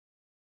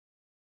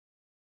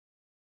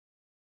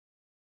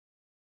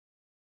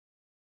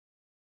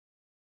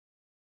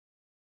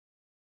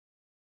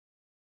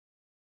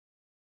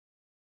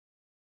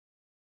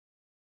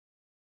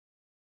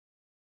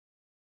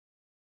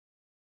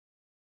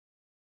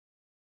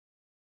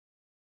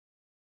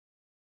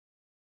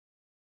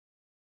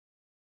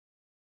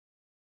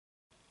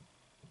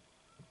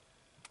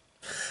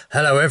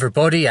Hello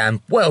everybody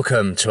and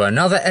welcome to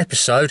another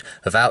episode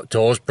of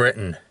Outdoors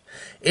Britain.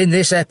 In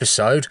this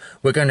episode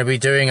we're going to be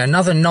doing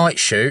another night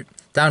shoot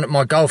down at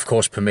my golf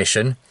course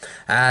permission,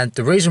 and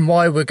the reason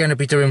why we're going to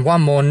be doing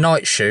one more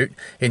night shoot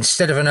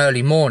instead of an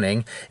early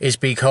morning is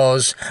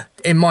because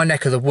in my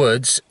neck of the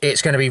woods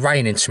it's going to be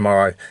raining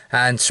tomorrow,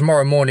 and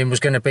tomorrow morning was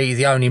going to be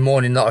the only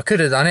morning that I could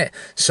have done it,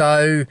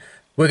 so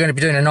we're going to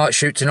be doing a night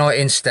shoot tonight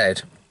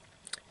instead.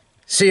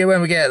 See you when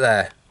we get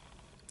there.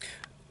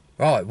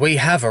 Right, we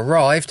have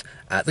arrived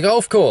at the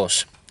golf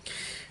course.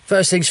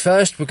 First things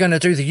first, we're going to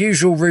do the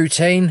usual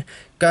routine.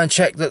 Go and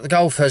check that the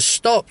golf has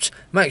stopped,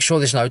 make sure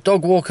there's no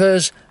dog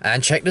walkers,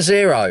 and check the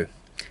zero.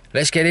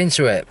 Let's get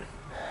into it.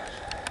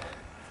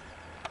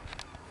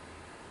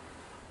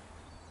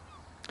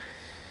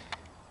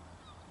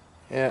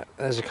 Yeah,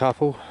 there's a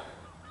couple.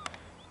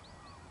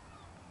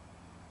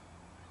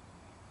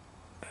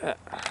 Yeah.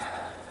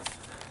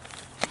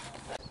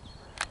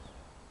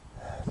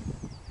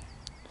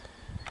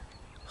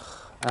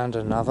 And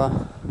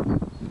another.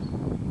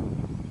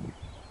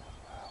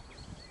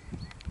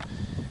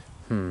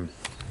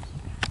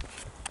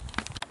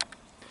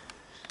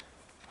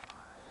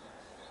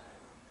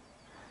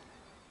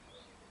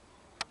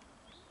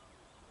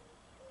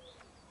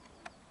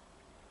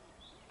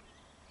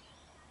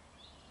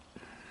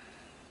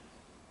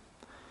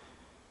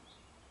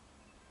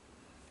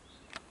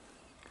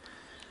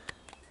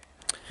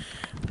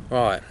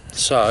 Right,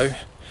 so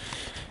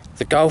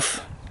the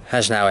golf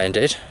has now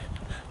ended,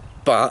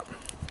 but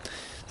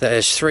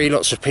there's three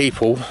lots of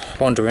people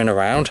wandering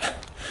around.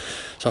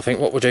 So I think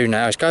what we'll do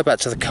now is go back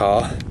to the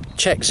car,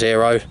 check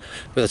zero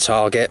with a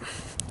target,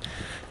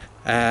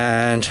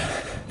 and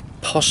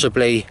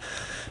possibly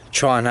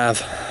try and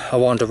have a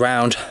wander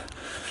round,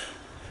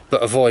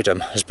 but avoid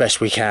them as best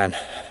we can.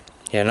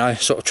 You know,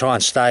 sort of try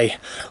and stay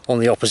on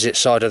the opposite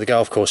side of the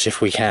golf course if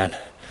we can.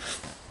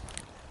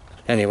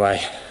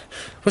 Anyway,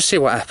 we'll see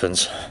what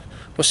happens.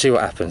 We'll see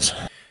what happens.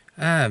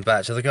 And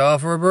back to the car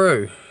for a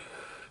brew.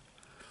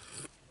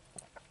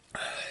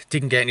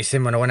 Didn't get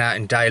anything when I went out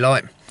in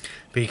daylight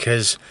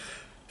because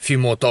a few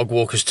more dog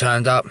walkers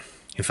turned up.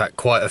 In fact,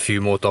 quite a few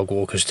more dog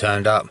walkers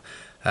turned up.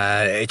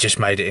 It just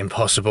made it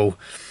impossible.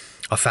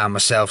 I found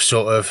myself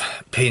sort of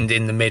pinned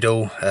in the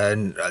middle,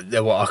 and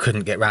I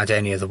couldn't get round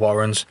any of the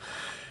warrens.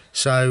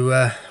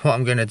 So what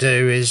I'm going to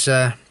do is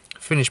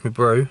finish my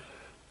brew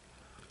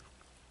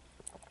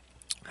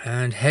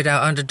and head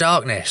out under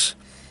darkness,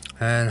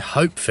 and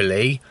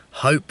hopefully,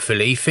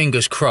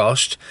 fingers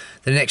crossed,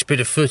 the next bit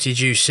of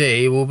footage you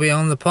see will be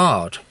on the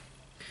pod.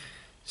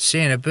 See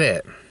you in a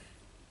bit.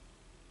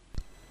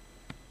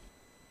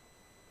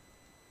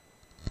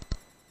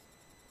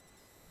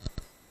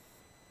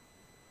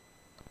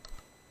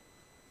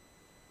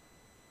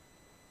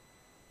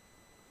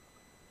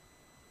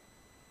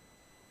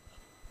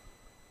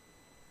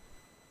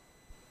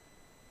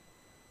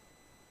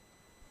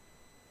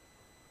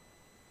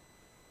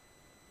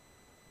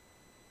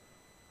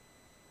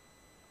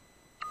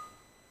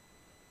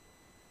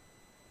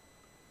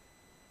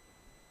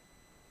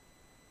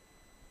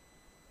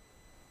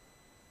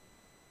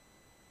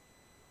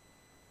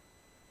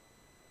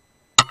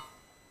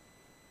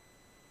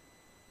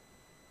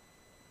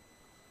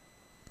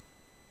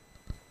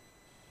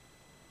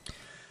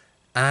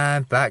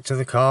 And back to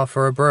the car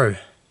for a brew.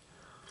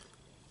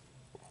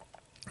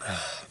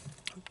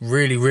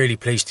 Really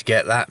pleased to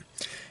get that.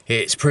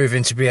 It's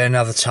proving to be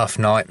another tough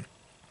night,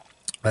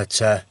 but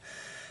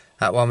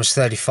that one was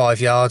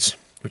 35 yards,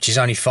 which is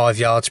only 5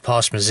 yards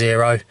past my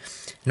zero.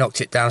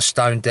 Knocked it down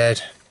stone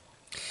dead.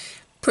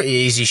 Pretty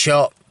easy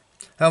shot,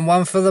 and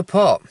one for the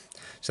pot.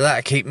 So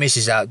that'll keep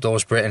Mrs.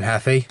 Outdoors Britain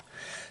happy.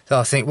 So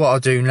I think what I'll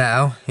do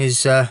now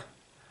is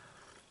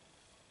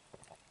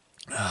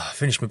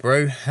finish my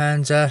brew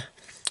and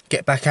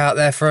get back out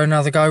there for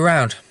another go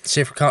round. See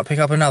if we can't pick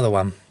up another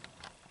one.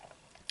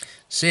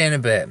 See you in a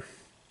bit.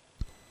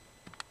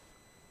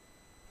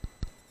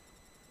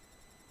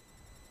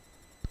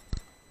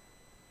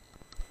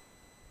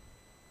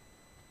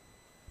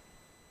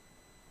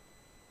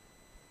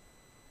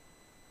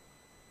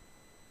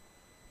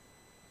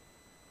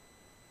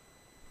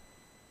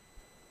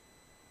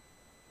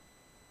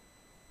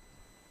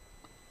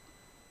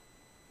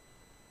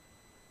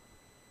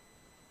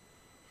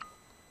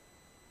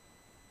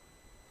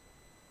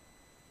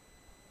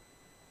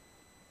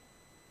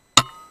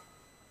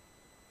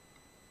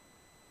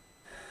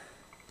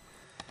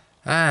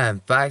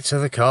 And back to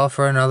the car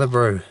for another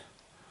brew.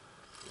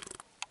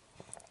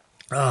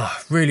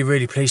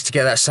 Really pleased to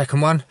get that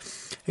second one.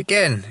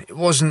 Again, it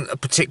wasn't a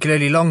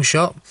particularly long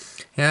shot.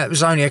 Yeah, it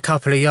was only a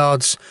couple of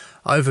yards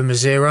over my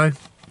zero.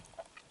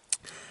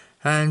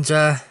 And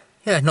yeah,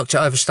 knocked it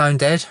over stone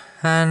dead.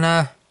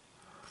 And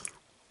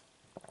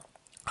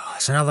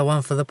it's another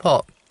one for the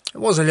pot. It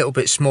was a little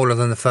bit smaller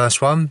than the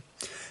first one,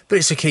 but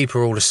it's a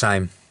keeper all the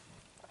same.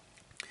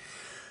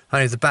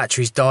 Only the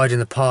battery's died in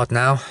the pod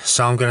now,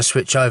 so I'm going to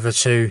switch over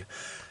to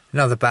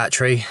another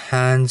battery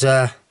and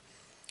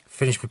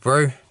finish my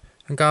brew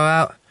and go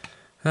out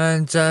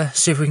and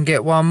see if we can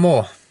get one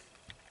more.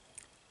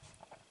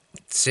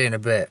 See you in a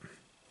bit.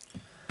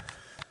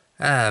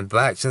 And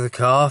back to the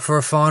car for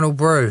a final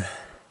brew.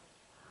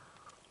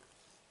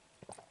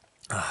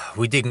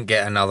 We didn't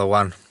get another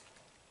one,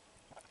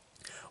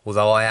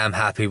 although I am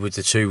happy with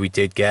the 2 we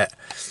did get,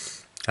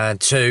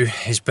 and 2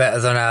 is better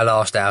than our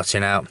last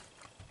outing out.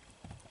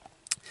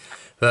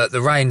 But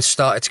the rain's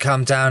started to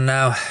come down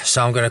now,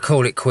 so I'm going to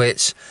call it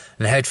quits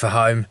and head for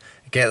home,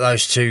 get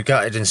those 2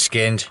 gutted and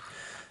skinned,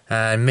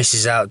 and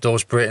Mrs.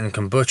 Outdoors Britain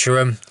can butcher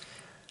them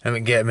and we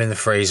can get them in the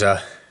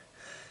freezer.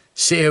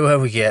 See you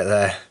when we get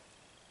there.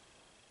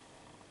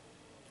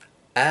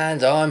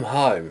 And I'm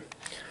home.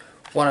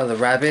 One of the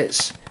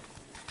rabbits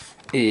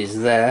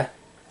is there,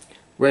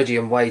 ready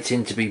and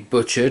waiting to be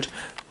butchered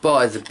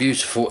by the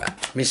beautiful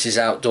Mrs.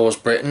 Outdoors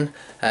Britain,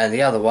 and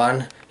the other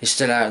one is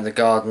still out in the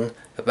garden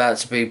about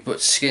to be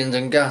skinned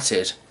and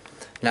gutted.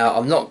 Now,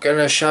 I'm not going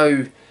to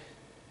show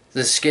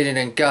the skinning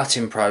and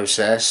gutting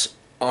process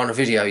on a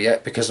video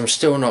yet because I'm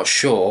still not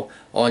sure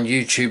on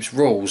YouTube's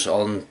rules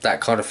on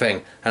that kind of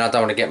thing, and I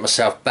don't want to get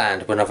myself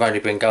banned when I've only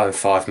been going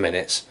 5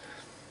 minutes.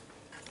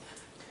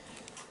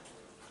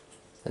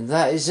 And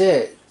that is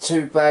it.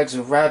 2 bags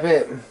of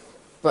rabbit,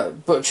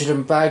 but butchered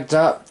and bagged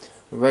up,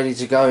 ready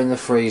to go in the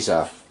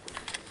freezer.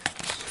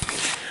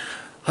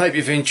 Hope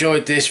you've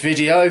enjoyed this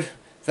video.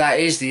 That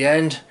is the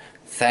end.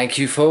 Thank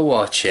you for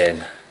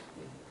watching.